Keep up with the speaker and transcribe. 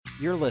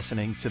You're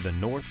listening to the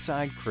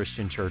Northside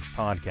Christian Church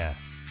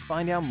podcast.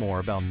 Find out more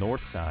about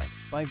Northside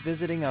by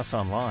visiting us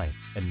online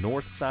at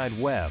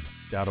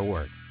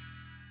northsideweb.org.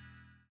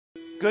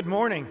 Good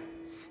morning,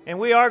 and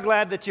we are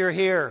glad that you're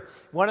here.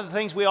 One of the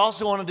things we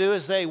also want to do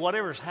is say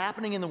whatever's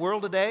happening in the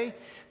world today,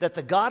 that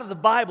the God of the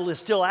Bible is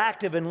still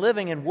active and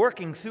living and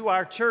working through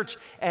our church,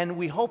 and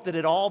we hope that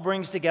it all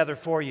brings together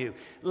for you.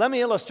 Let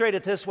me illustrate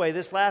it this way.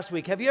 This last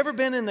week, have you ever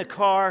been in the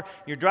car,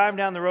 you're driving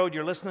down the road,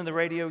 you're listening to the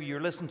radio, you're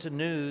listening to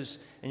news,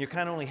 and you're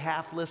kind of only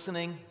half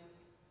listening?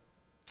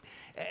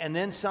 And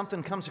then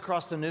something comes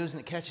across the news and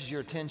it catches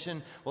your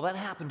attention. Well, that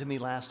happened to me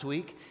last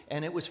week,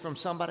 and it was from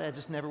somebody I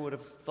just never would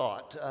have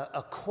thought.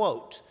 A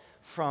quote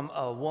from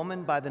a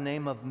woman by the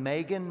name of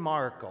Meghan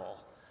Markle.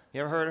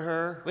 You ever heard of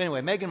her?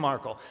 Anyway, Meghan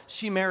Markle.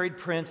 She married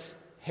Prince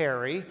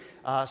Harry,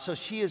 so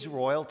she is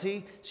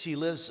royalty. She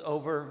lives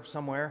over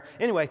somewhere.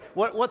 Anyway,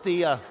 what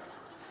the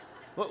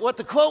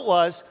quote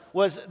was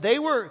they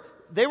were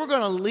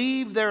going to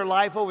leave their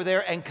life over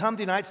there and come to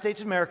the United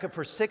States of America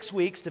for 6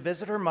 weeks to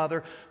visit her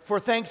mother for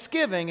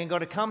Thanksgiving and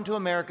going to come to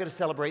America to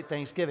celebrate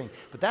Thanksgiving.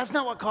 But that's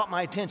not what caught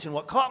my attention.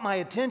 What caught my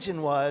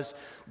attention was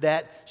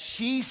that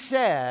she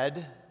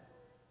said,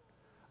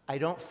 "I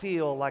don't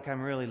feel like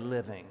I'm really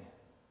living.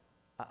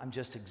 I'm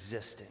just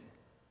existing."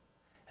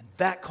 And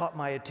that caught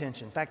my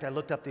attention. In fact, I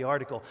looked up the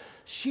article.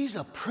 She's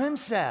a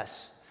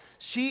princess.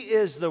 She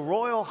is the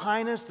Royal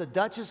Highness, the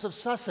Duchess of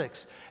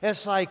Sussex. And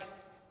it's like,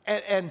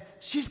 and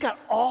she's got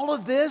all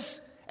of this,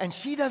 and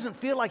she doesn't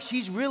feel like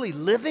she's really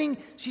living.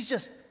 She's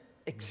just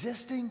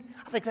existing.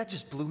 I think that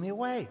just blew me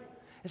away.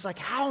 It's like,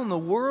 how in the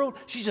world?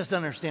 She just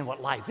doesn't understand what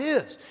life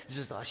is. It's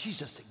just, she's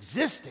just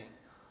existing.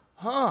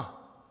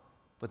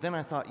 But then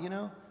I thought,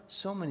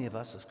 so many of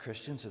us as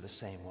Christians are the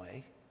same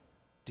way.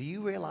 Do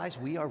you realize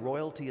we are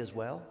royalty as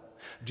well?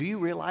 Do you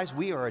realize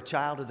we are a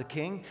child of the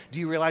King? Do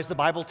you realize the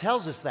Bible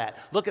tells us that?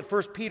 Look at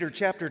 1 Peter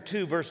chapter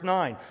 2, verse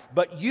 9.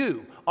 "But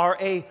you are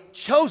a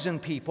chosen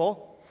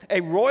people,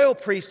 a royal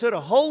priesthood,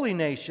 a holy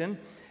nation,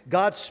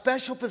 God's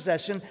special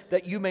possession,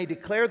 that you may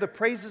declare the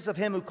praises of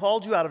Him who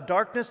called you out of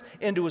darkness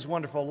into His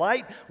wonderful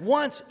light.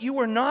 Once you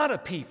were not a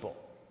people,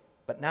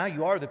 but now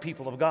you are the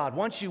people of God.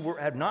 Once you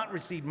had not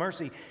received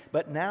mercy,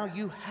 but now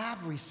you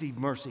have received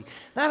mercy."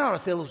 That ought to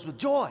fill us with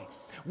joy.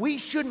 We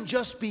shouldn't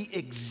just be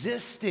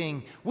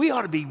existing. We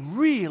ought to be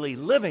really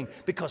living,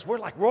 because we're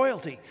like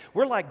royalty.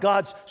 We're like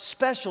God's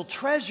special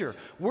treasure.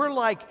 We're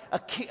like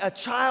a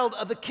child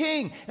of the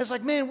King. It's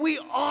like, man, we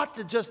ought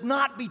to just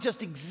not be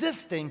just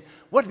existing.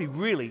 We ought to be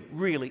really,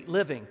 really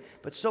living.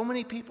 But so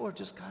many people are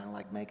just kind of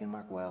like Meghan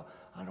Markle. Well,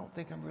 I don't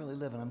think I'm really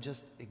living. I'm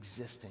just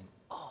existing.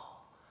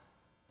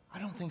 I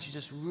don't think she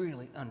just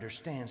really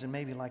understands, and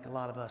maybe like a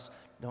lot of us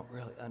don't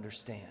really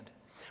understand.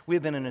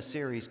 We've been in a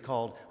series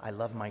called I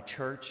Love My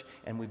Church,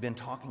 and we've been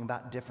talking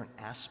about different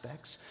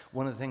aspects.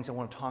 One of the things I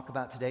want to talk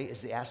about today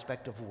is the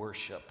aspect of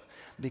worship.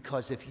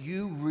 Because if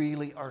you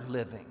really are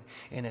living,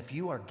 and if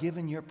you are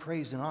giving your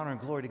praise and honor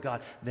and glory to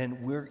God, then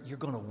you're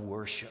going to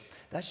worship.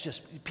 That's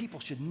just, people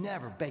should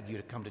never beg you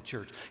to come to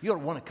church. You ought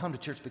to want to come to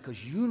church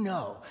because you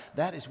know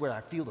that is where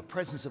I feel the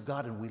presence of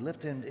God, and we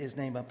lift His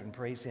name up and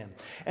praise Him.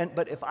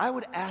 But if I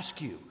would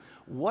ask you,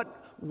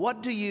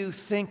 what do you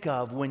think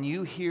of when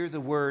you hear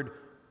the word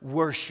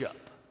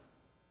worship?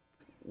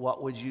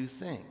 What would you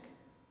think?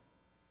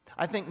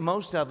 I think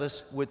most of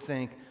us would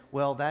think,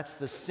 well, that's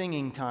the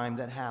singing time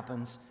that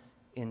happens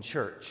in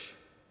church.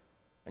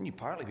 And you'd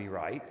partly be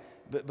right,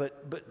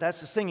 but that's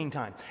the singing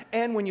time.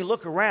 And when you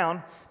look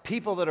around,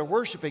 people that are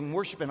worship in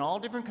all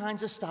different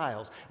kinds of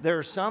styles. There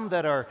are some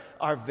that are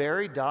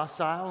very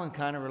docile and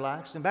kind of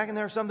relaxed, and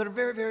there are some that are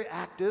very, very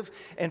active.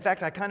 In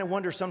fact, I kind of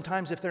wonder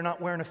sometimes if they're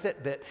not wearing a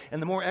Fitbit.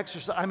 And the more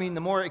the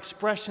more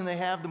expression they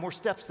have, the more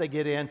steps they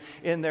get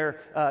in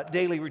their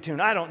daily routine.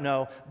 I don't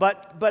know,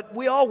 but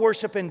we all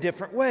worship in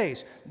different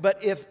ways.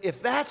 But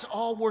if that's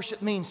all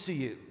worship means to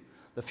you,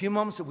 the few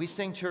moments that we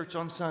sing church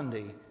on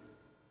Sunday,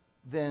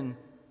 then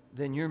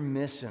you're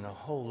missing a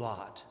whole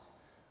lot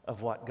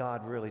of what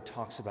God really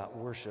talks about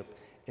worship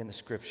in the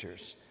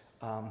Scriptures.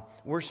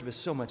 Worship is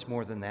so much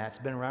more than that. It's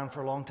been around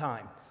for a long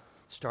time.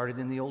 Started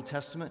in the Old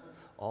Testament,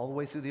 all the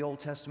way through the Old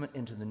Testament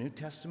into the New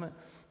Testament.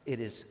 It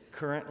is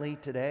currently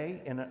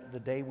today, in the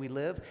day we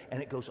live,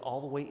 and it goes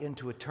all the way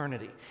into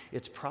eternity.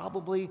 It's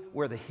probably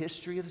where the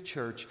history of the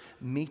church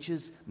meets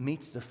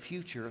the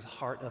future of the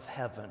heart of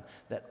heaven,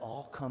 that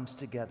all comes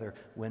together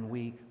when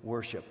we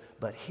worship.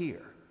 But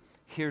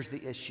here's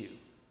the issue.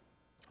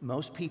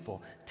 Most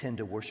people tend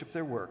to worship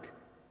their work,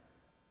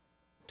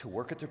 to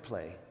work at their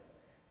play,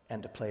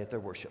 and to play at their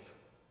worship.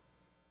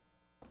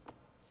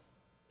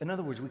 In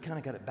other words, we kind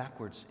of got it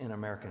backwards in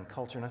American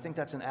culture, and I think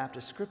that's an apt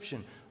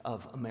description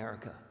of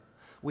America.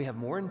 We have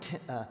more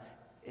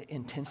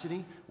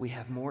intensity, we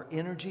have more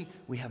energy,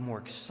 we have more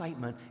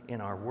excitement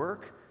in our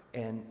work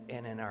and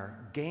in our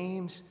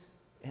games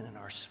and in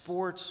our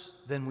sports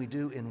than we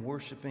do in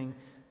worshiping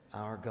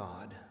our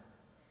God.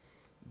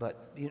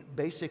 But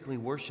basically,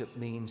 worship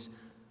means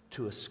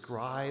to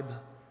ascribe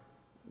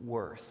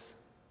worth.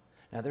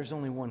 Now, there's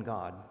only one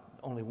God,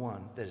 only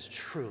one that is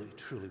truly,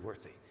 truly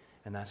worthy,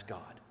 and that's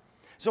God.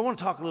 So I want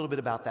to talk a little bit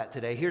about that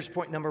today. Here's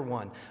point number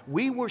one.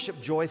 We worship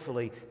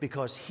joyfully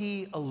because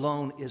He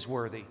alone is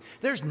worthy.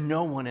 There's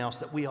no one else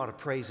that we ought to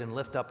praise and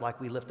lift up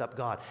like we lift up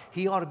God.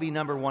 He ought to be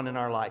number one in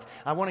our life.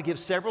 I want to give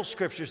several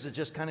scriptures that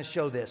just kind of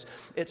show this.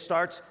 It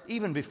starts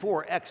even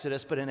before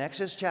Exodus, but in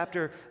Exodus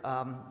chapter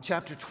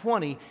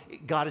 20,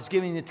 God is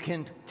giving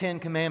the Ten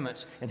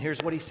Commandments. And here's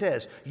what He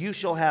says. You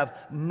shall have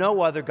no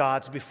other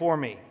gods before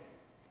me.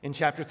 In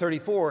chapter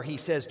 34, He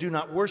says, do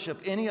not worship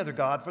any other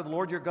God, for the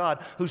Lord your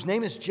God, whose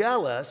name is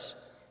jealous,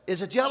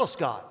 is a jealous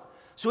God.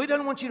 So He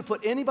doesn't want you to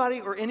put anybody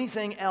or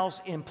anything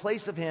else in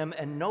place of Him,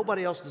 and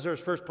nobody else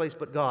deserves first place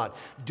but God.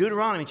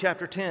 Deuteronomy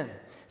chapter 10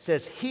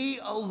 says, He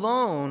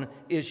alone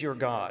is your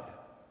God,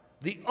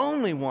 the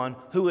only one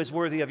who is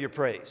worthy of your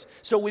praise.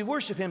 So we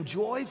worship Him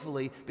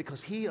joyfully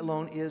because He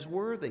alone is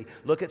worthy.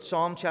 Look at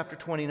Psalm chapter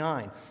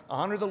 29.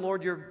 Honor the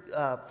Lord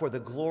for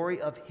the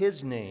glory of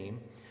His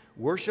name.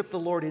 Worship the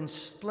Lord in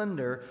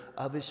splendor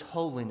of His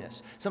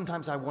holiness.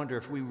 Sometimes I wonder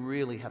if we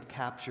really have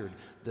captured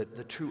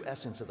the true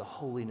essence of the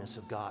holiness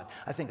of God.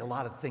 I think a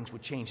lot of things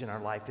would change in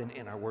our life,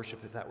 in our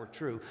worship, if that were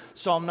true.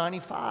 Psalm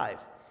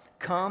 95,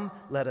 come,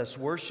 let us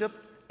worship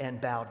and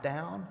bow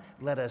down.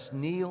 Let us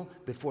kneel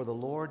before the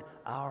Lord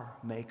our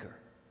Maker.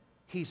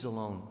 He's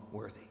alone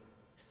worthy.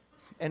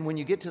 And when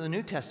you get to the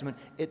New Testament,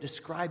 it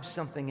describes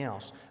something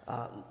else.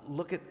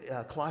 Look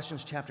at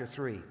Colossians chapter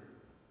 3.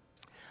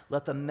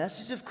 Let the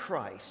message of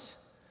Christ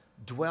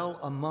dwell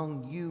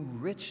among you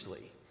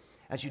richly,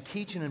 as you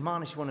teach and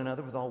admonish one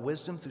another with all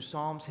wisdom through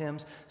psalms,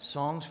 hymns,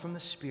 songs from the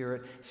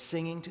Spirit,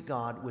 singing to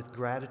God with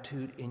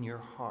gratitude in your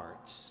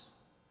hearts.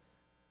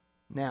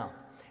 Now,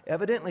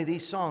 evidently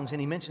these songs,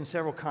 and he mentioned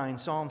several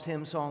kinds, psalms,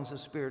 hymns, songs of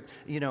Spirit,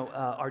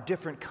 are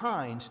different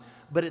kinds,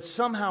 but it's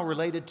somehow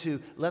related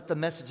to let the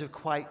message of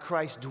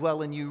Christ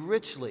dwell in you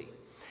richly.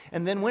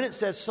 And then when it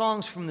says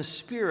songs from the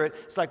Spirit,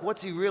 it's like,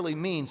 what's he really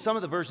mean? Some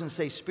of the versions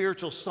say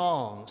spiritual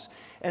songs.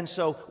 And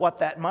so what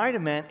that might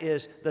have meant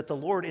is that the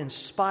Lord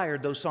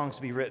inspired those songs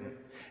to be written.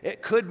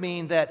 It could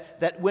mean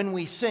that when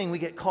we sing, we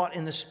get caught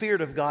in the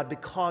Spirit of God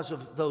because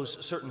of those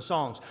certain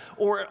songs.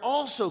 Or it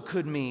also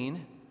could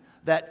mean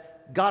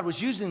that God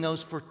was using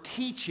those for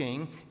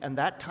teaching, and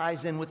that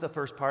ties in with the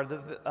first part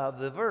of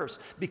the verse.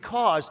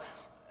 Because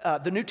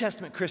the New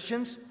Testament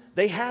Christians,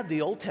 they had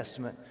the Old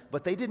Testament,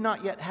 but they did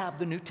not yet have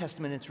the New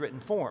Testament in its written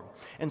form.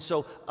 And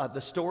so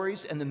the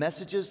stories and the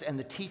messages and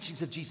the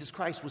teachings of Jesus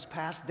Christ was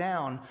passed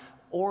down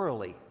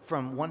orally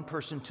from one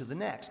person to the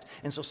next.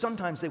 And so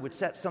sometimes they would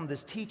set some of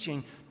this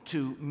teaching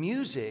to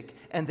music,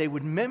 and they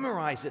would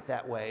memorize it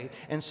that way.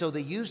 And so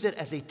they used it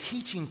as a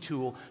teaching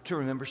tool to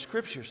remember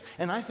scriptures.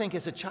 And I think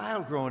as a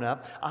child growing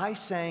up, I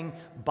sang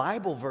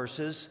Bible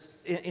verses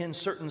in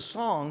certain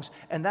songs,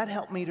 and that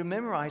helped me to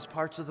memorize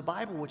parts of the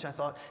Bible, which I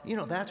thought,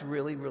 that's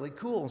really, really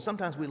cool. And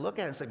sometimes we look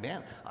at it and say,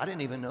 man, I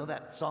didn't even know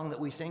that song that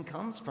we sing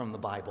comes from the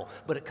Bible,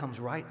 but it comes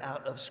right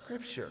out of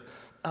Scripture.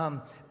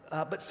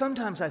 But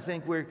sometimes I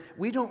think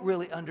we don't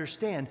really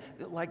understand,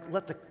 like,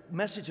 let the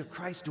message of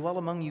Christ dwell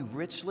among you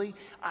richly.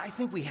 I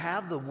think we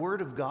have the Word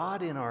of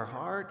God in our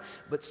heart,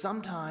 but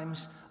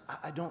sometimes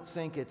I don't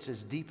think it's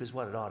as deep as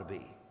what it ought to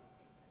be.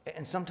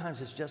 And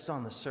sometimes it's just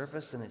on the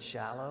surface and it's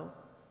shallow.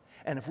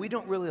 And if we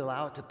don't really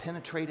allow it to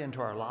penetrate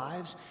into our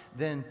lives,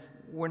 then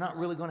we're not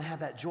really going to have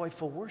that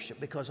joyful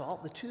worship, because all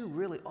the two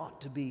really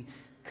ought to be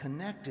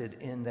connected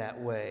in that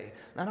way.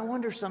 And I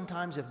wonder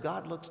sometimes if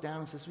God looks down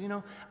and says,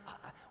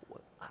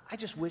 I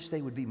just wish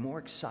they would be more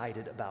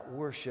excited about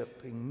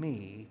worshiping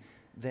me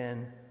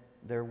than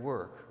their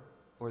work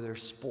or their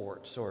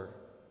sports or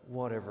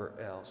whatever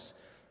else.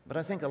 But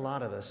I think a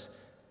lot of us,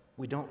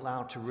 we don't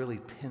allow it to really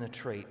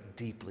penetrate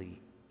deeply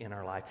in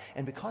our life.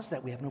 And because of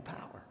that, we have no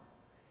power.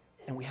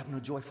 And we have no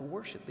joyful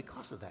worship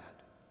because of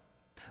that.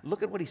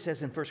 Look at what he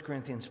says in 1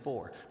 Corinthians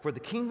 4. For the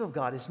kingdom of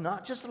God is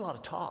not just a lot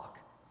of talk.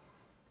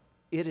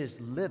 It is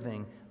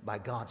living by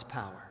God's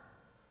power.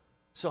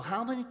 So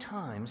how many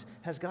times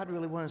has God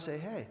really wanted to say,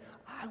 hey,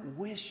 I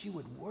wish you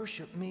would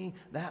worship me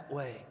that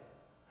way?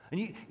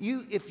 And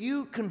if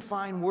you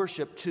confine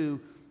worship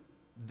to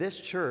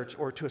this church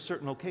or to a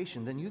certain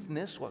location, then you've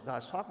missed what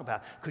God's talking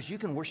about. Because you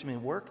can worship Him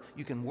at work,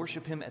 you can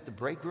worship Him at the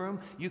break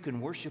room, you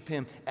can worship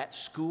Him at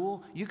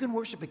school. You can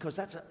worship because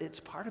it's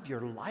part of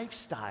your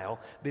lifestyle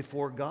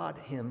before God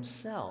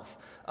Himself.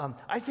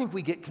 I think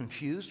we get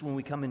confused when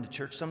we come into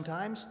church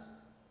sometimes.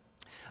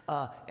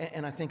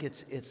 And I think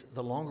it's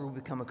the longer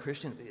we become a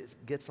Christian,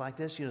 it gets like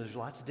this. There's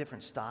lots of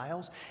different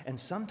styles. And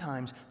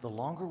sometimes the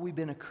longer we've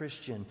been a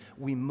Christian,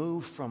 we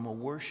move from a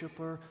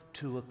worshiper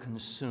to a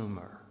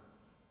consumer.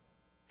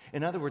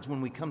 In other words,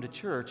 when we come to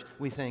church,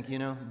 we think,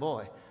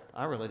 boy,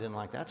 I really didn't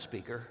like that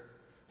speaker.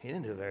 He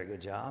didn't do a very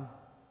good job.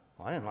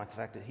 Well, I didn't like the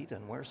fact that he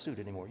doesn't wear a suit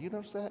anymore. You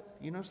notice that?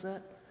 You notice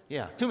that?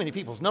 Yeah, too many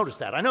people's noticed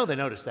that. I know they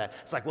noticed that.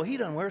 It's like, well, he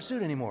doesn't wear a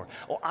suit anymore.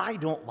 Or I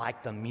don't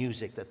like the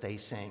music that they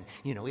sing.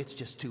 It's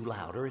just too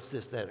loud, or it's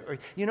this, that, or,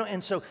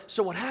 and so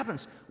what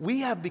happens? We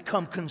have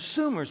become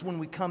consumers when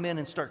we come in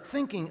and start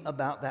thinking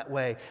about that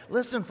way.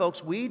 Listen,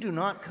 folks, we do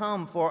not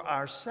come for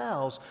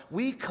ourselves.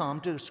 We come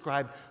to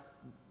ascribe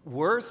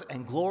worth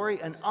and glory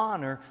and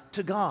honor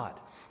to God.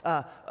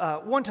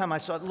 One time I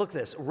saw, look at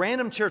this,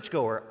 random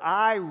churchgoer,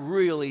 I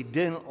really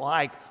didn't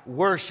like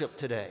worship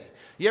today.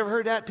 You ever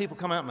heard that? People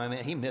come out and,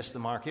 man, he missed the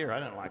mark here. I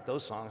didn't like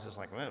those songs. It's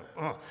like, man,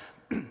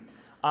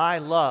 I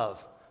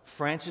love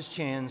Francis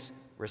Chan's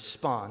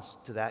response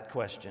to that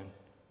question.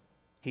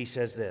 He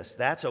says this,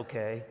 that's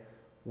okay,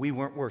 we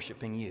weren't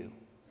worshiping you.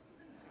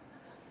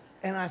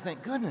 And I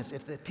think, goodness,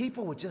 if the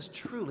people would just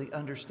truly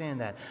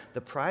understand that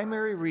the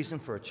primary reason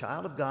for a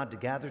child of God to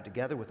gather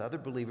together with other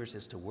believers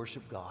is to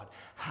worship God,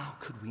 how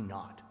could we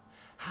not?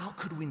 How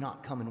could we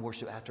not come and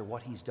worship after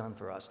what he's done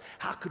for us?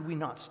 How could we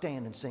not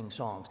stand and sing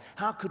songs?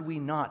 How could we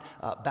not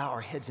bow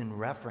our heads in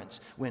reverence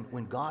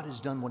when God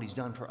has done what he's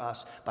done for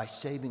us by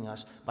saving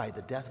us by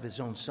the death of his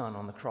own son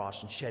on the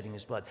cross and shedding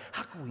his blood?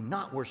 How could we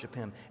not worship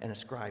him and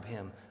ascribe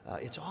him?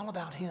 It's all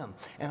about him.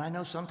 And I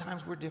know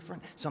sometimes we're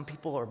different. Some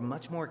people are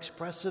much more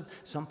expressive.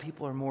 Some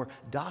people are more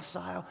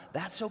docile.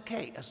 That's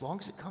okay, as long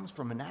as it comes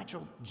from a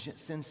natural,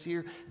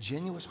 sincere,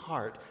 genuine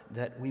heart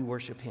that we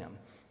worship him.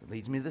 It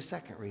leads me to the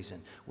second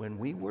reason. When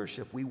we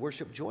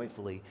worship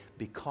joyfully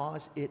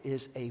because it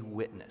is a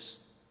witness.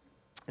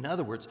 In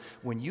other words,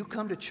 when you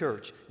come to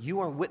church,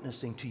 you are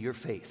witnessing to your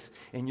faith.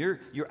 And you're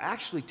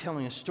actually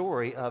telling a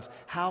story of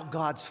how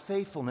God's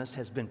faithfulness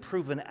has been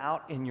proven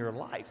out in your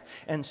life.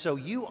 And so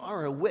you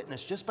are a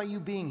witness just by you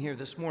being here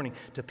this morning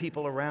to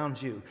people around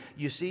you.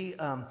 You see,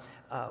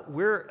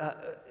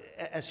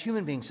 as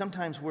human beings,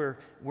 sometimes we're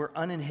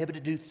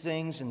uninhibited to do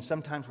things, and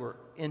sometimes we're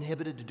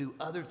inhibited to do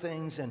other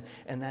things, and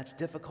that's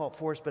difficult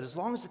for us. But as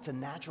long as it's a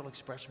natural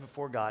expression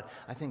before God,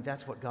 I think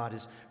that's what God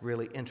is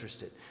really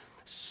interested.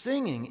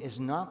 Singing is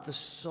not the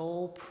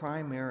sole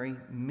primary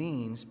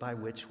means by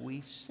which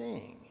we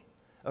sing,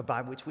 or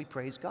by which we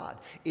praise God.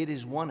 It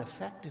is one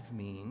effective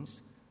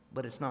means,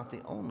 but it's not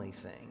the only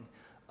thing.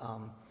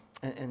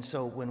 And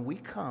so when we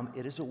come,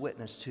 it is a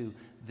witness to,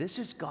 this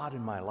is God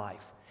in my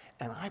life.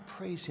 And I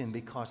praise him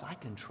because I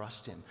can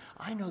trust him.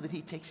 I know that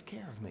he takes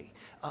care of me.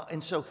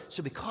 And so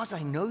because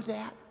I know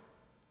that,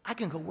 I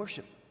can go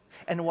worship.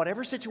 And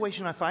whatever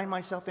situation I find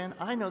myself in,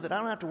 I know that I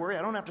don't have to worry,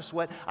 I don't have to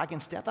sweat. I can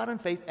step out in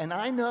faith, and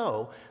I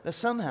know that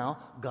somehow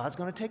God's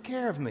going to take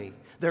care of me.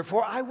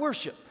 Therefore, I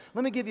worship.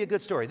 Let me give you a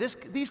good story.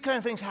 These kind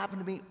of things happen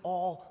to me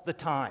all the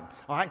time.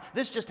 All right?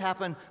 This just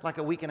happened like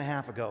a week and a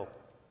half ago.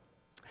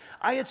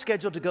 I had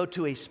scheduled to go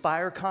to a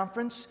Spire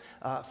conference,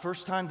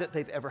 first time that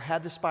they've ever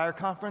had the Spire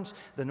conference.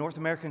 The North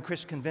American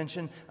Christian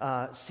Convention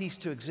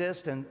ceased to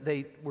exist, and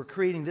they were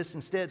creating this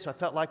instead, so I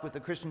felt like with the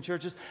Christian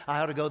churches,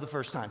 I ought to go the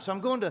first time. So I'm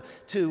going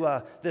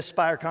to this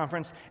Spire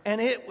conference, and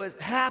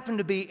it happened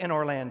to be in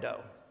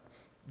Orlando.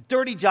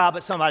 Dirty job,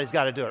 but somebody's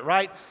got to do it,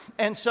 right?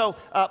 And so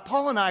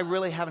Paul and I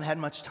really haven't had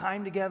much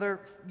time together,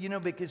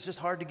 because it's just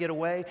hard to get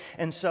away.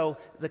 And so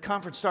the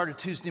conference started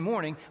Tuesday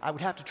morning. I would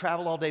have to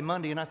travel all day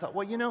Monday. And I thought,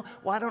 well,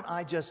 why don't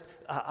I just,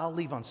 I'll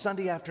leave on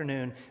Sunday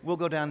afternoon. We'll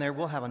go down there.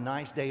 We'll have a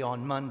nice day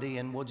on Monday,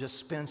 and we'll just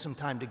spend some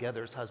time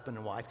together as husband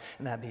and wife.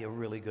 And that'd be a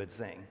really good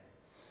thing.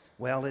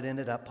 Well, it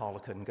ended up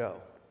Paula couldn't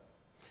go.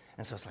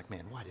 And so it's like,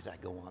 man, why did I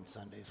go on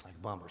Sunday? It's like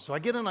a bummer. So I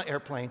get on an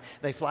airplane.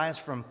 They fly us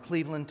from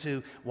Cleveland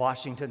to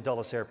Washington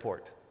Dulles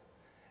Airport.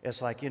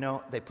 It's like,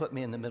 they put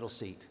me in the middle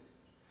seat.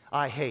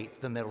 I hate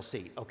the middle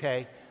seat,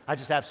 okay? I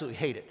just absolutely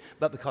hate it.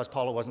 But because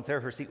Paula wasn't there,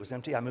 her seat was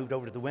empty, I moved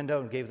over to the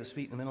window and gave the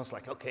seat in the middle. It's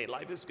like, okay,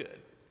 life is good.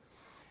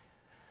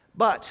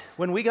 But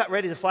when we got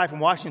ready to fly from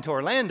Washington to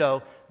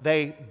Orlando,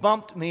 they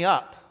bumped me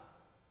up.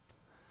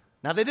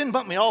 Now, they didn't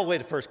bump me all the way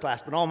to first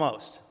class, but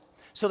almost.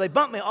 So they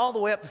bumped me all the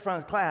way up the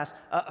front of the class,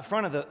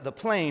 front of the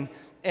plane,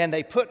 and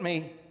they put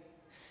me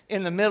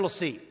in the middle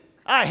seat.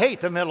 I hate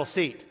the middle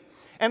seat.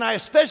 And I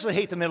especially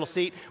hate the middle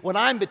seat when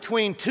I'm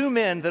between two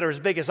men that are as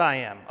big as I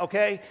am,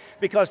 okay?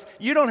 Because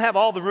you don't have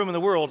all the room in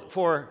the world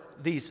for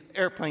these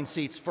airplane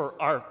seats for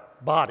our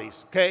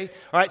bodies, okay?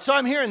 All right, so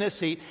I'm here in this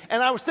seat,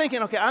 and I was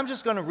thinking, okay, I'm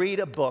just going to read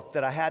a book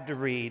that I had to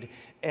read.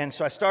 And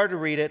so I started to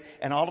read it,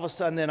 and all of a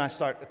sudden then I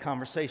start a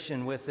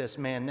conversation with this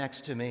man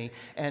next to me.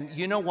 And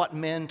you know what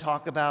men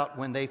talk about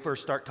when they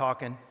first start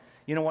talking?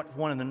 You know what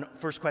one of the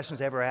first questions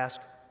they ever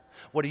ask?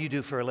 What do you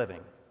do for a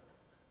living?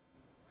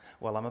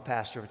 Well, I'm a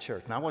pastor of a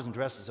church. Now, I wasn't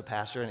dressed as a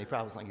pastor, and he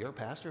probably was like, you're a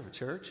pastor of a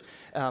church?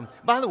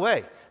 By the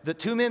way, the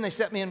two men they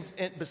set me in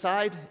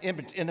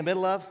the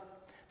middle of,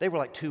 they were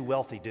like two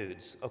wealthy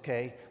dudes,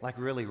 okay? Like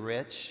really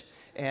rich.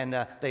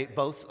 And they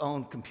both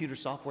owned computer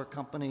software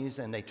companies,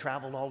 and they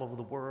traveled all over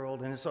the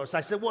world. And so I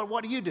said, well,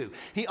 what do you do?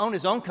 He owned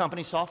his own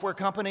company, software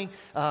company.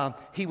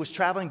 He was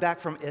traveling back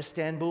from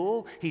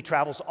Istanbul. He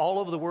travels all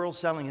over the world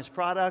selling his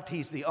product.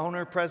 He's the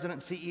owner,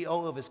 president, CEO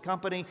of his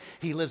company.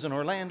 He lives in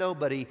Orlando,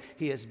 but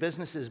his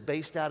business is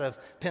based out of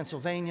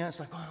Pennsylvania. It's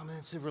like, wow, man,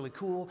 that's really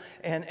cool.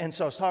 And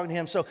so I was talking to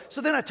him. So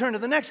then I turned to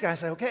the next guy and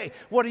said, okay,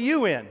 what are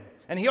you in?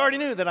 And he already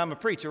knew that I'm a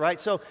preacher,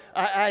 right? So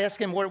I asked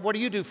him, what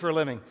do you do for a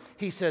living?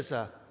 He says,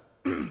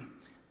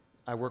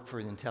 I work for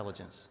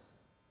intelligence.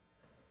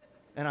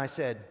 And I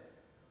said,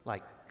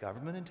 like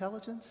government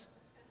intelligence?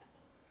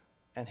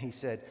 And he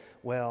said,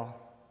 well,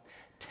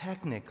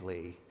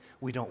 technically,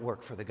 we don't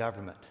work for the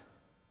government.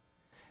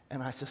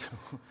 And I said,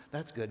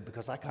 that's good,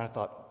 because I kind of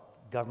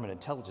thought government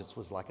intelligence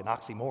was like an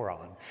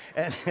oxymoron.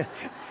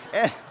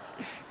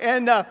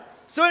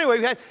 So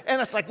anyway,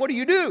 and it's like, what do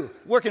you do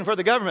working for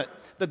the government?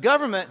 The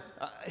government,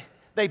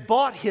 they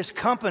bought his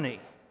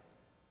company.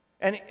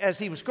 And as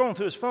he was scrolling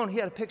through his phone, he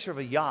had a picture of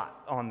a yacht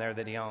on there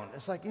that he owned.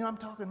 It's like, I'm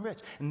talking rich.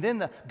 And then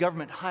the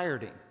government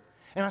hired him.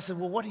 And I said,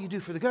 well, what do you do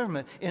for the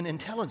government in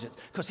intelligence?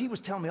 Because he was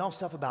telling me all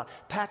stuff about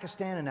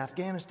Pakistan and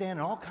Afghanistan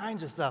and all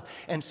kinds of stuff.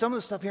 And some of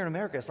the stuff here in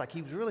America, it's like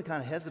he was really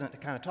kind of hesitant to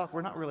kind of talk.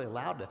 We're not really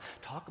allowed to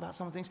talk about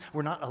some of the things.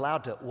 We're not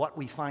allowed to, what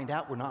we find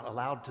out, we're not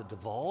allowed to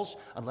divulge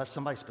unless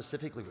somebody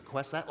specifically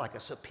requests that, like a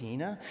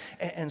subpoena.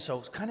 And so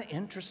it's kind of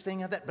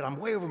interesting of that, but I'm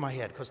way over my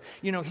head because,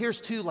 here's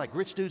two like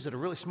rich dudes that are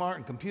really smart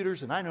in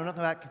computers, and I know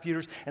nothing about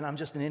computers, and I'm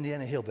just an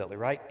Indiana hillbilly,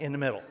 right, in the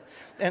middle.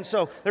 And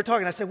so they're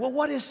talking. I said, well,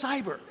 what is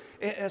cyber?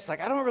 It's like,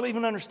 I don't really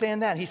even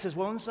understand that. He says,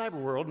 well, in the cyber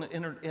world,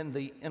 in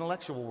the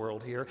intellectual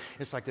world here,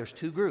 it's like there's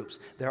two groups.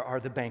 There are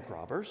the bank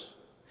robbers,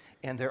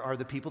 and there are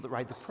the people that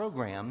write the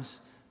programs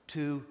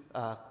to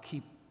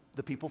keep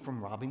the people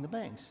from robbing the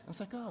banks. And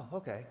it's like, oh,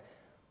 okay.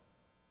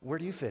 Where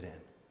do you fit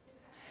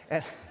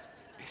in?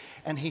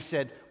 And he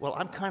said, well,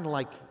 I'm kind of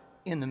like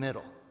in the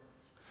middle.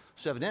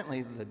 So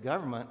evidently, the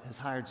government has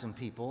hired some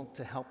people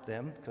to help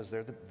them because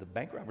they're the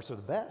bank robbers are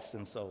the best.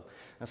 And so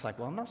it's like,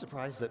 well, I'm not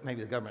surprised that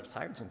maybe the government's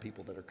hired some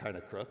people that are kind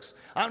of crooks.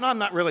 I'm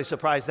not really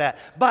surprised that.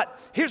 But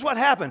here's what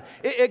happened.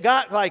 It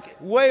got like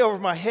way over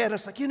my head.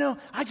 It's like,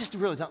 I just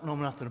really don't know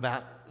nothing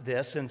about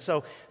this. And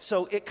so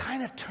it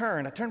kind of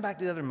turned. I turned back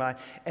to the other mind,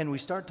 and we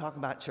started talking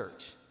about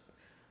church.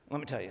 Let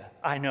me tell you,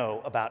 I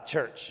know about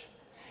church.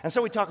 And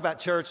so we talk about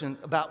church and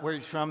about where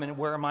he's from and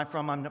where am I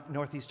from. I'm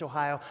Northeast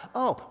Ohio.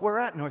 Oh, we're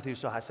at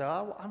Northeast Ohio.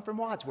 So I'm from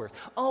Wadsworth.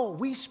 Oh,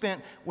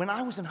 when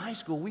I was in high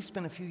school, we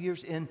spent a few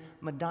years in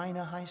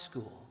Medina High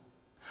School.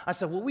 I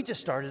said, well, we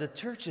just started a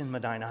church in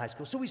Medina High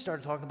School. So we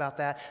started talking about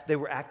that. They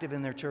were active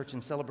in their church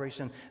in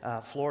Celebration,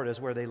 Florida is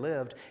where they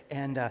lived.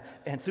 And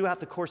throughout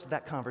the course of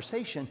that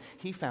conversation,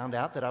 he found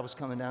out that I was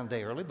coming down a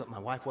day early, but my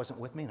wife wasn't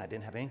with me and I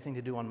didn't have anything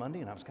to do on Monday.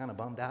 And I was kind of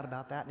bummed out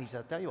about that. And he said,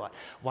 I'll tell you what,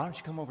 why don't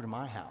you come over to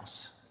my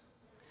house?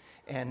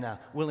 And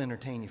we'll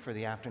entertain you for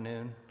the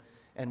afternoon,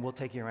 and we'll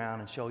take you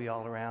around and show you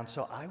all around.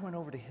 So I went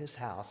over to his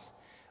house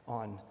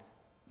on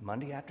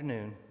Monday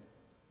afternoon.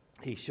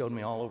 He showed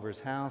me all over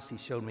his house. He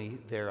showed me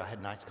there. I had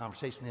a nice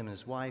conversation with him and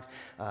his wife.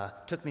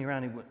 Took me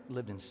around. He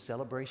lived in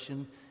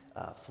Celebration,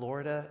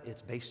 Florida.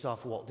 It's based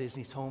off of Walt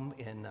Disney's home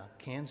in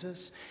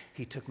Kansas.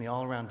 He took me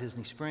all around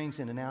Disney Springs,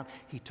 in and out.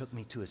 He took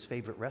me to his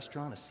favorite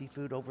restaurant, a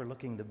seafood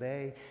overlooking the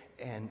bay,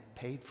 and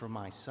paid for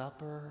my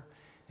supper.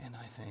 And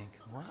I think,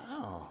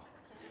 wow.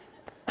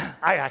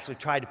 I actually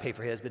tried to pay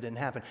for his, but it didn't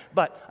happen.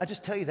 But I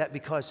just tell you that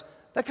because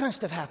that kind of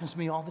stuff happens to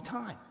me all the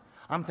time.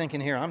 I'm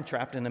thinking here, I'm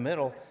trapped in the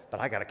middle,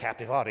 but I got a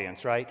captive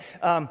audience, right?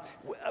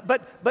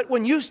 But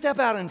when you step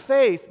out in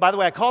faith, by the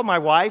way, I called my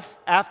wife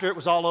after it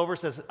was all over,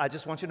 says, I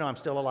just want you to know I'm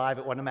still alive.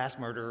 It wasn't a mass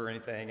murder or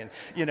anything.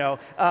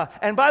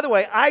 And by the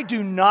way, I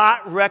do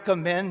not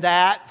recommend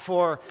that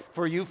for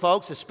you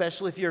folks,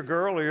 especially if you're a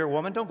girl or you're a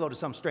woman. Don't go to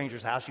some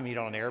stranger's house you meet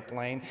on an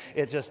airplane.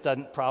 It just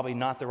doesn't, probably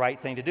not the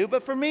right thing to do.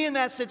 But for me in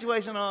that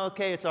situation,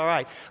 okay, it's all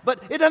right.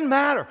 But it doesn't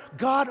matter.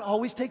 God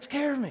always takes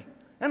care of me,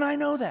 and I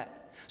know that.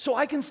 So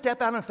I can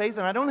step out in faith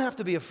and I don't have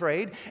to be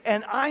afraid.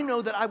 And I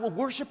know that I will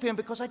worship him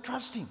because I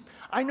trust him.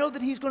 I know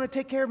that he's going to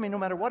take care of me no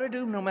matter what I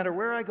do, no matter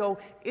where I go,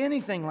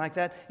 anything like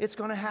that, it's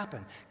going to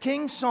happen.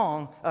 King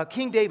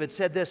David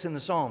said this in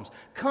the Psalms,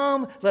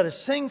 "Come, let us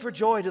sing for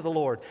joy to the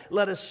Lord.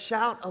 Let us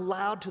shout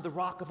aloud to the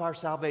rock of our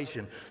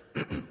salvation."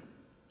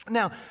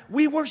 Now,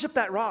 we worship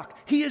that rock.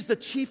 He is the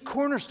chief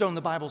cornerstone,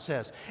 the Bible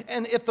says.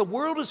 And if the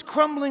world is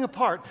crumbling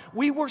apart,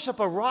 we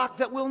worship a rock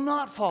that will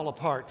not fall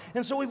apart.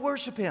 And so we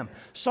worship him.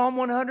 Psalm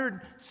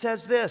 100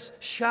 says this,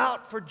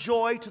 "Shout for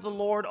joy to the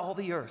Lord, all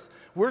the earth.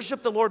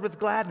 Worship the Lord with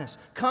gladness.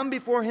 Come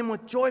before him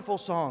with joyful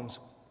songs."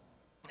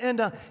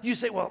 And you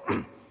say, well,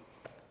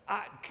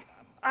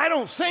 I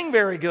don't sing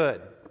very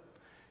good.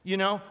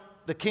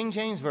 The King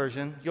James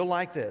Version, you'll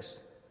like this.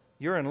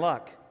 You're in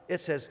luck. It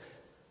says,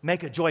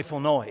 "Make a joyful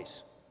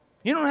noise."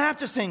 You don't have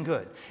to sing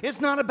good.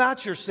 It's not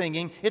about your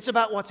singing. It's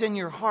about what's in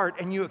your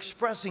heart, and you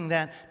expressing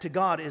that to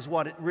God is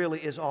what it really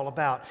is all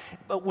about.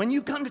 But when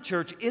you come to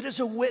church, it is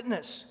a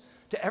witness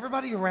to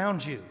everybody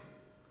around you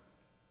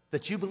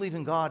that you believe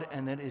in God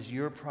and that is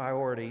your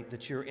priority,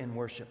 that you're in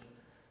worship.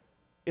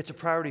 It's a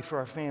priority for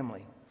our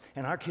family,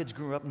 and our kids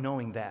grew up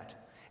knowing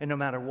that. And no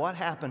matter what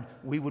happened,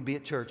 we would be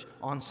at church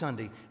on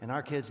Sunday, and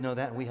our kids know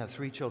that, and we have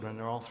 3 children.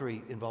 They're all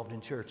 3 involved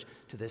in church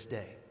to this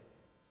day.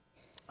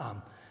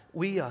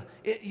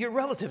 Your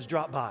relatives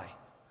drop by,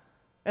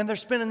 and they're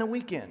spending the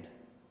weekend.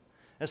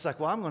 It's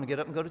like, well, I'm going to get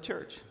up and go to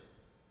church.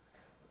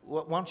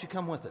 Why don't you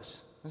come with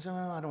us? I said,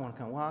 no, I don't want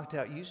to come. Well, I'll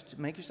tell you, you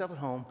make yourself at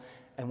home,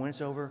 and when it's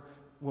over,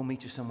 we'll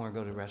meet you somewhere and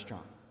go to a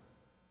restaurant.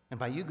 And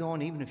by you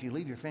going, even if you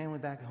leave your family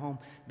back at home,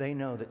 they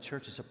know that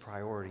church is a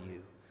priority to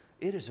you.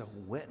 It is a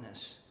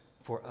witness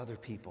for other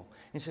people.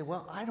 And say,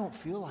 well, I don't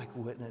feel like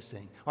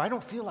witnessing, or I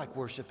don't feel like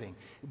worshiping,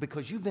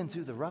 because you've been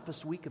through the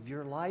roughest week of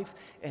your life,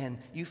 and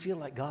you feel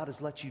like God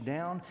has let you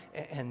down,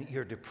 and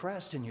you're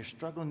depressed, and you're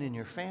struggling in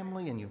your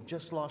family, and you've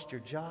just lost your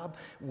job.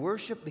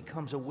 Worship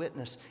becomes a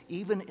witness,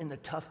 even in the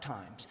tough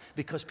times,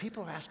 because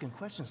people are asking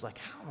questions like,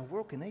 how in the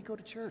world can they go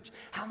to church?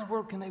 How in the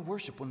world can they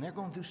worship when they're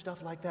going through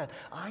stuff like that?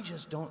 I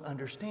just don't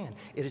understand.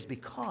 It is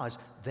because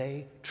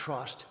they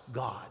trust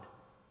God,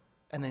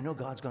 and they know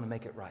God's going to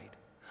make it right.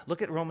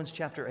 Look at Romans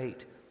chapter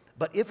 8.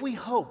 But if we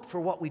hope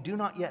for what we do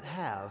not yet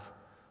have,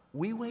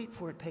 we wait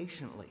for it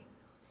patiently.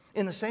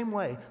 In the same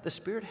way, the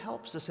Spirit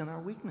helps us in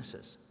our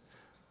weaknesses.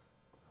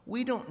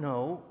 We don't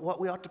know what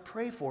we ought to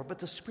pray for, but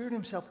the Spirit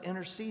Himself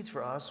intercedes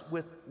for us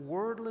with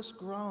wordless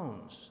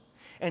groans.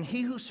 And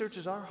He who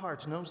searches our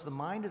hearts knows the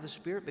mind of the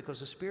Spirit, because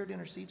the Spirit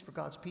intercedes for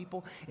God's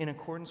people in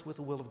accordance with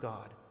the will of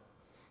God.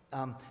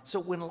 So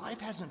when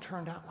life hasn't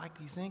turned out like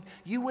you think,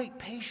 you wait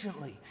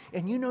patiently,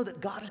 and you know that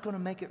God is going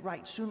to make it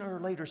right sooner or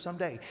later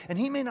someday. And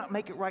He may not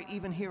make it right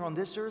even here on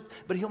this earth,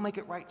 but He'll make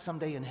it right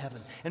someday in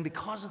heaven. And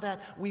because of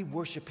that, we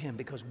worship Him,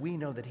 because we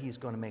know that He is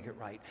going to make it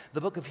right.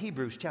 The book of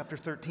Hebrews chapter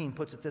 13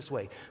 puts it this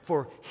way: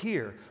 for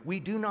here we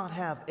do not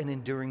have an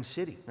enduring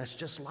city. That's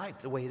just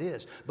life, the way it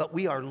is. But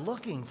we are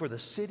looking for the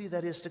city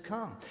that is to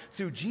come.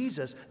 Through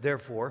Jesus,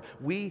 therefore,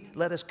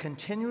 let us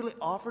continually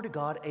offer to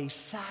God a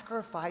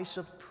sacrifice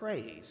of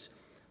praise,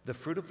 the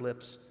fruit of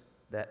lips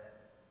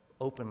that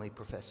openly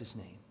profess His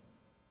name.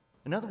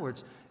 In other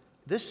words,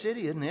 this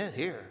city isn't it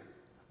here,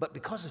 but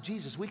because of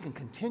Jesus, we can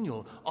continue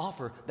to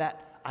offer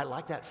that, I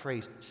like that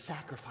phrase,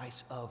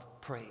 sacrifice of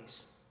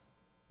praise,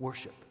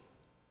 worship.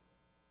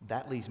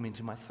 That leads me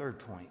to my third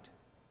point,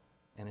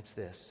 and it's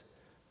this: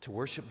 to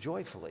worship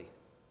joyfully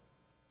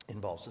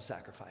involves a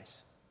sacrifice.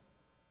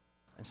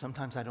 And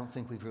sometimes I don't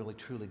think we've really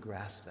truly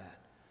grasped that.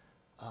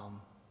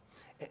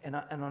 And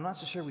I'm not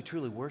so sure we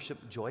truly worship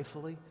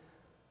joyfully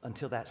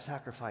until that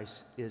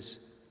sacrifice is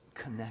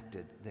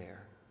connected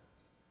there.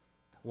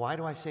 Why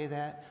do I say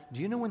that?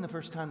 Do you know when the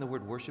first time the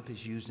word worship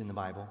is used in the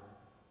Bible?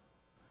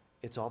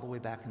 It's all the way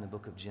back in the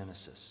book of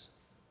Genesis.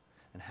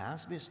 And it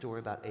has to be a story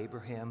about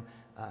Abraham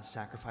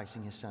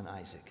sacrificing his son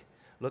Isaac.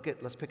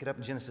 Let's pick it up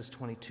in Genesis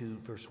 22,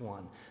 verse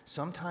 1.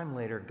 Sometime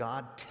later,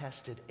 God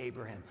tested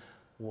Abraham.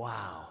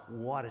 Wow,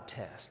 what a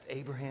test.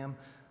 Abraham,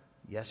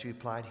 yes, he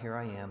replied, here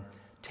I am.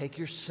 Take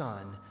your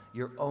son,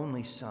 your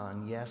only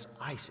son, yes,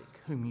 Isaac,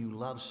 whom you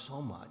love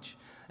so much,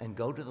 and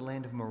go to the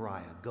land of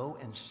Moriah. Go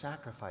and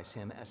sacrifice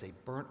him as a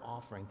burnt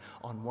offering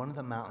on one of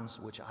the mountains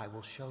which I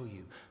will show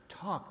you.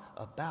 Talk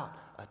about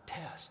a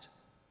test.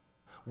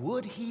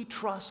 Would he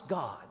trust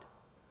God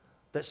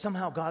that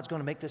somehow God's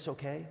going to make this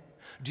okay?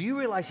 Do you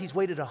realize he's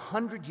waited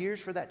 100 years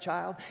for that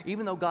child?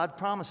 Even though God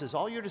promises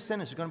all your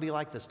descendants are going to be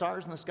like the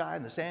stars in the sky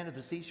and the sand of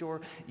the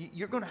seashore,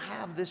 you're going to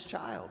have this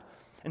child.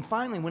 And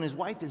finally, when his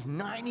wife is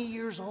 90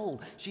 years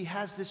old, she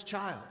has this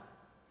child.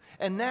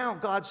 And now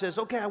God says,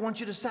 okay, I want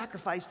you to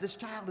sacrifice this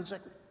child. It's like,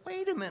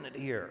 wait a minute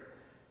here.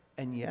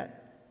 And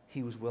yet,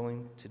 he was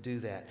willing to do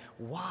that.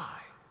 Why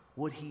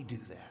would he do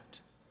that?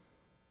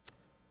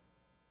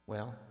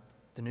 Well,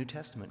 the New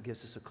Testament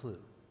gives us a clue.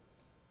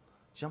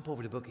 Jump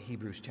over to the book of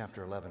Hebrews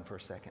chapter 11 for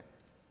a second.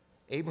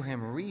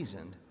 Abraham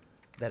reasoned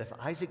that if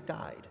Isaac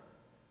died,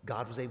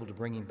 God was able to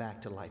bring him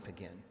back to life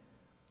again.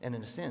 And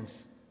in a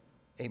sense,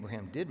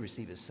 Abraham did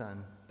receive his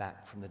son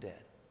back from the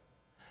dead.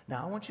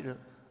 Now, I want you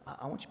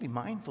to be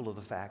mindful of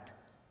the fact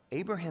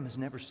Abraham has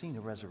never seen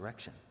a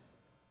resurrection.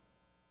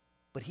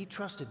 But he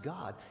trusted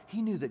God.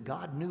 He knew that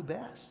God knew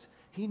best.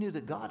 He knew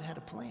that God had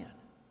a plan.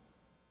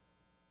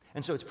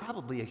 And so it's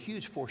probably a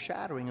huge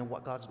foreshadowing of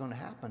what God's going to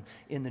happen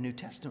in the New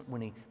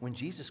Testament when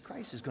Jesus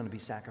Christ is going to be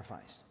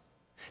sacrificed.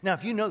 Now,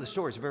 if you know the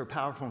story, it's a very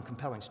powerful and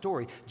compelling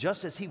story.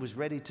 Just as he was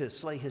ready to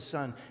slay his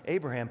son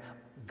Abraham,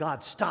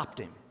 God stopped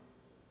him.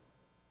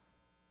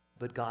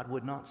 But God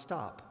would not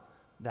stop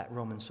that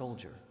Roman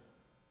soldier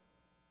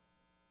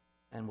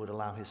and would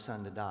allow his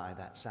son to die,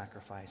 that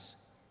sacrifice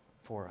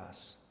for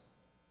us.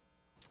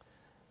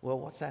 Well,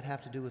 what's that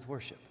have to do with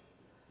worship?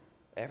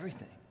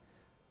 Everything.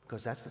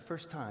 Because that's the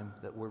first time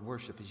that word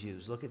worship is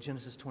used. Look at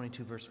Genesis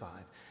 22, verse 5.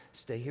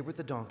 Stay here with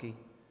the donkey,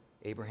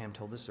 Abraham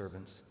told the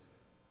servants.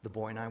 The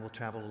boy and I will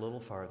travel a little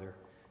farther,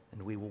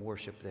 and we will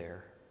worship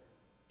there.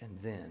 And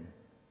then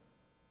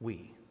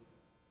we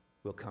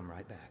will come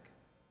right back.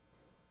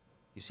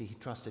 You see, he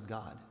trusted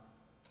God.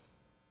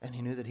 And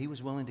he knew that he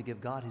was willing to give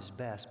God his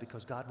best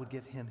because God would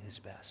give him his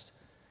best.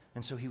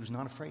 And so he was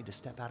not afraid to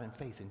step out in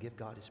faith and give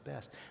God his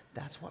best.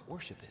 That's what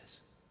worship is.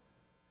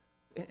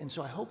 And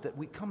so I hope that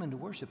we come into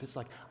worship, it's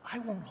like, I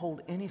won't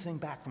hold anything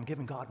back from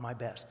giving God my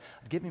best.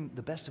 Give him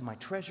the best of my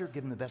treasure,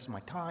 give him the best of my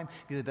time,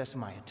 give him the best of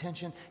my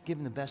attention, give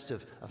him the best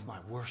of my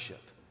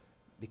worship,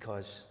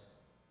 because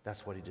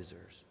that's what he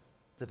deserves.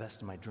 The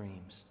best of my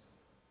dreams,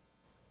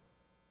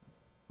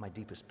 my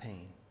deepest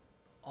pain,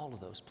 all of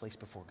those placed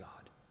before God.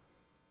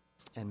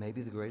 And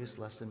maybe the greatest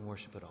lesson in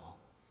worship at all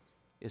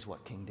is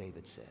what King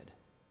David said.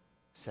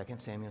 2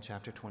 Samuel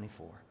chapter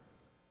 24.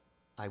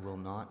 I will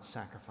not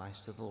sacrifice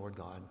to the Lord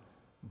God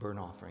burnt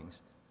offerings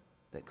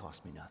that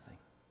cost me nothing.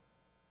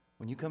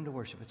 When you come to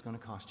worship, it's going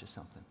to cost you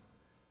something.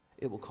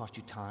 It will cost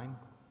you time,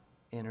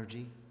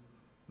 energy,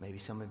 maybe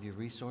some of your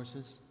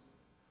resources.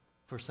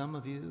 For some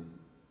of you,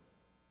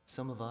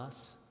 some of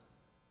us,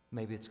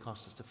 maybe it's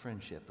cost us a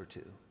friendship or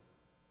two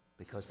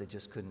because they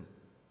just couldn't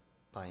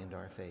buy into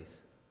our faith.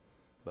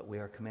 But we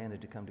are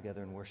commanded to come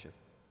together and worship.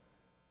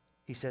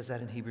 He says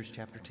that in Hebrews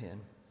chapter 10.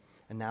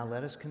 And now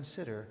let us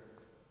consider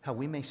how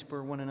we may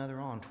spur one another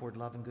on toward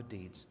love and good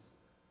deeds,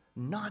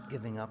 not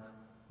giving up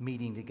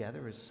meeting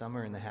together as some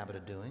are in the habit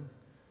of doing,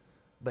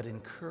 but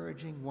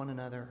encouraging one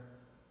another,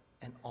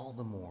 and all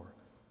the more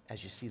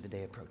as you see the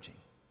day approaching.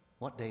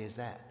 What day is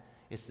that?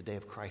 It's the day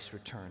of Christ's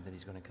return, that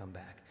he's going to come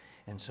back.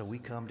 And so we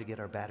come to get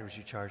our batteries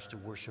recharged to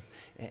worship,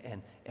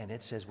 and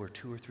it says where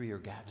 2 or 3 are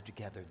gathered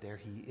together, there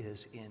he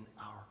is in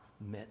our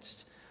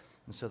midst.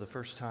 And so the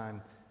first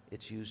time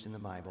it's used in the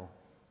Bible,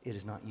 it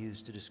is not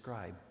used to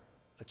describe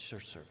a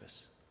church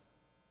service.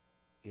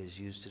 It is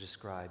used to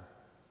describe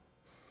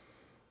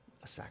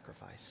a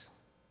sacrifice.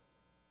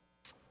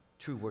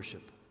 True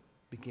worship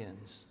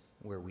begins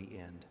where we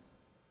end.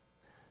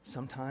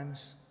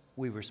 Sometimes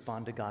we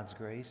respond to God's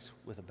grace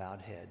with a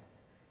bowed head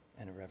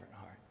and a reverent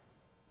heart.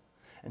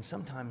 And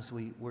sometimes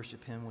we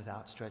worship him with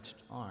outstretched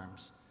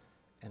arms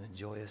and a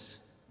joyous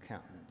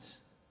countenance.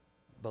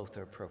 Both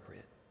are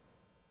appropriate,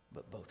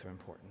 but both are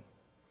important.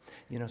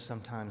 You know,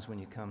 sometimes when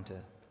you come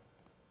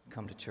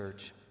to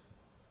church,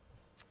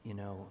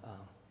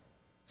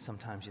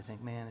 sometimes you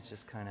think, man,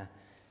 it's kind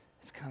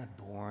of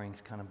boring,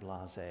 it's kind of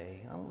blasé.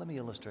 Oh, let me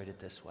illustrate it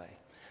this way.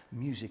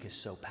 Music is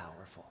so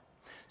powerful.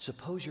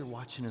 Suppose you're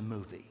watching a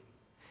movie,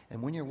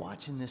 and when you're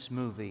watching this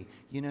movie,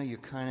 you're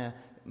kind of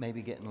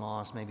maybe getting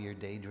lost, maybe you're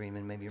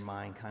daydreaming, maybe your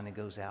mind kind of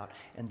goes out,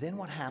 and then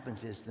what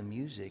happens is the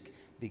music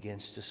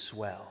begins to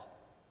swell,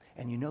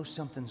 and you know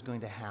something's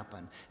going to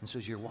happen. And so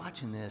as you're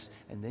watching this,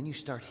 and then you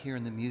start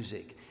hearing the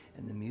music,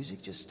 and the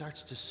music just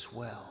starts to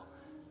swell,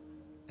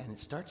 and it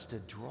starts to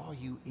draw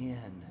you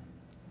in.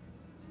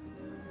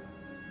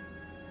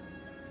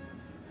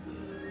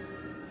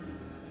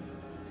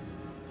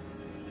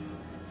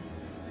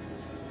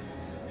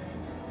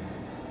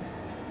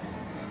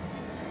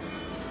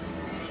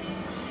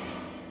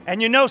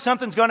 And you know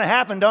something's going to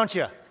happen, don't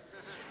you?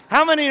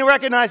 How many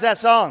recognize that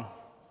song?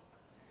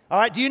 All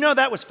right, do you know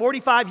that was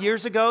 45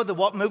 years ago, the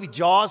movie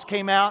Jaws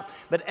came out?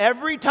 But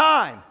every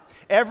time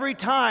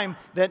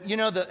that,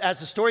 as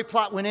the story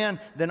plot went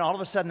in, then all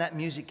of a sudden that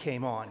music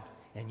came on.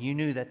 And you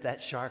knew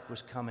that shark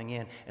was coming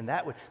in. And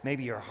that would,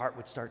 maybe your heart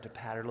would start to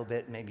patter a little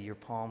bit. Maybe your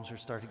palms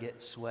would start to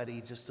get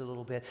sweaty just a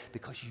little bit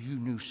because you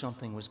knew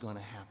something was going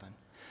to happen.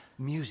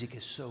 Music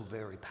is so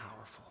very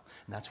powerful.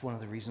 And that's one of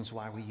the reasons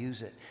why we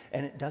use it.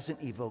 And it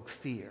doesn't evoke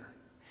fear.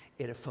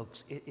 It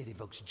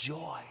evokes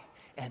joy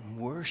and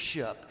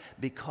worship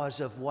because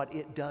of what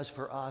it does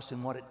for us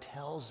and what it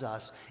tells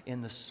us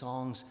in the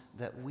songs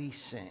that we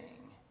sing.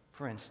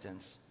 For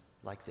instance,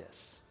 like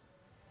this.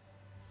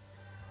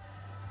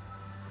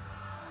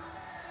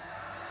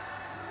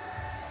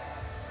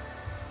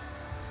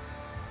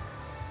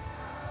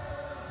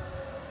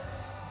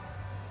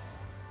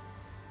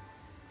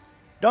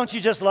 Don't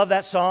you just love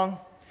that song?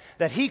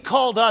 That he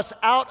called us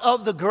out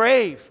of the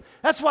grave.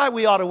 That's why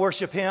we ought to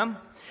worship him.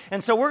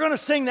 And so we're going to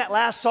sing that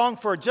last song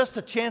for just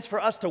a chance for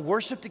us to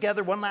worship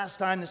together one last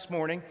time this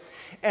morning.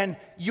 And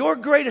your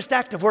greatest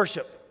act of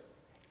worship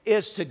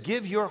is to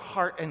give your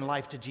heart and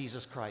life to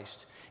Jesus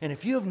Christ. And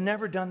if you have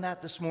never done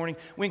that this morning,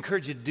 we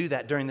encourage you to do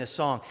that during this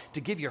song,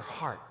 to give your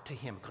heart to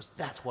him, because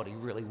that's what he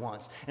really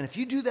wants. And if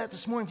you do that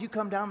this morning, if you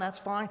come down, that's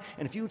fine.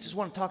 And if you just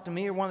want to talk to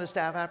me or one of the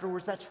staff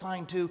afterwards, that's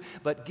fine too.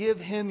 But give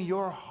him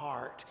your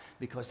heart,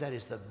 because that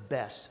is the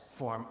best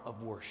form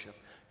of worship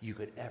you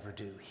could ever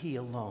do. He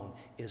alone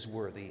is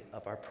worthy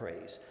of our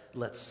praise.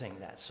 Let's sing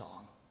that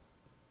song.